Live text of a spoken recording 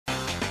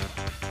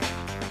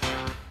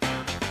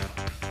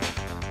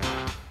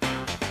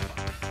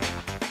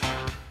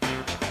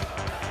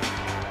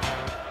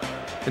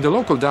In the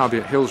local derby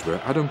at Hillsborough,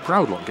 Adam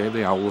Proudlock gave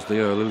the Owls the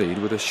early lead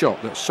with a shot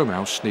that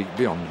somehow sneaked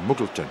beyond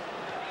Muggleton.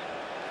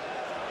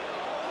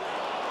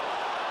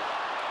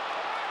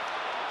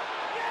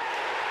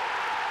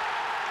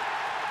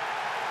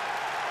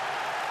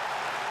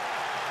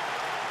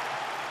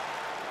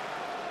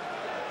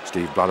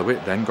 Steve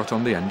Blatherwick then got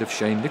on the end of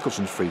Shane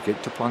Nicholson's free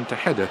kick to plant a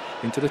header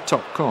into the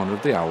top corner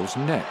of the Owls'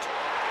 net.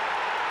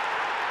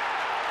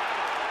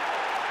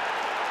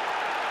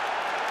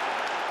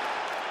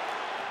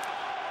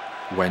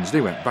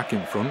 Wednesday went back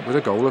in front with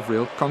a goal of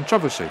real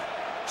controversy.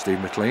 Steve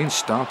MacLean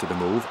started the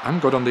move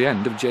and got on the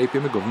end of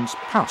JP McGovern's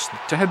pass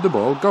to head the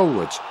ball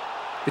goalwards.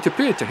 It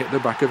appeared to hit the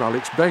back of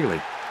Alex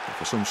Bailey, but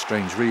for some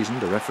strange reason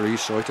the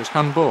referees saw it as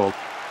handball.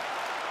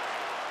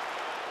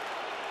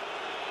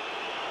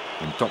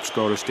 And top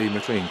scorer Steve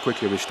MacLean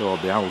quickly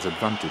restored the Owls'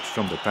 advantage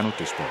from the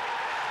penalty spot.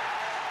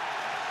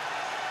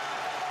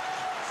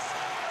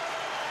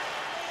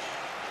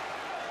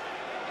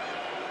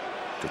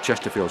 To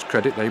Chesterfield's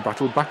credit, they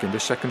battled back in the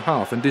second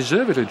half and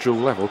deservedly drew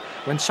level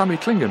when Sammy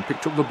Clingan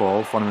picked up the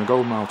ball following a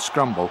goal-mouthed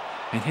scramble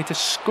and hit a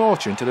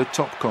scorcher into the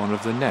top corner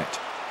of the net.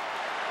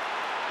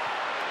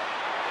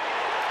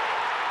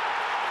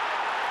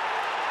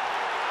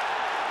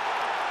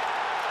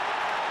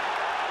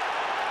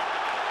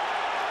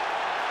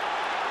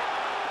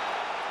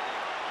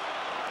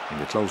 In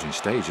the closing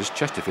stages,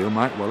 Chesterfield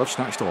might well have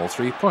snatched all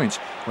 3 points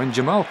when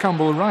Jamal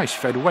Campbell-Rice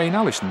fed Wayne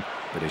Allison,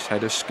 but his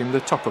header skimmed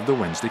the top of the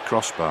Wednesday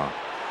crossbar.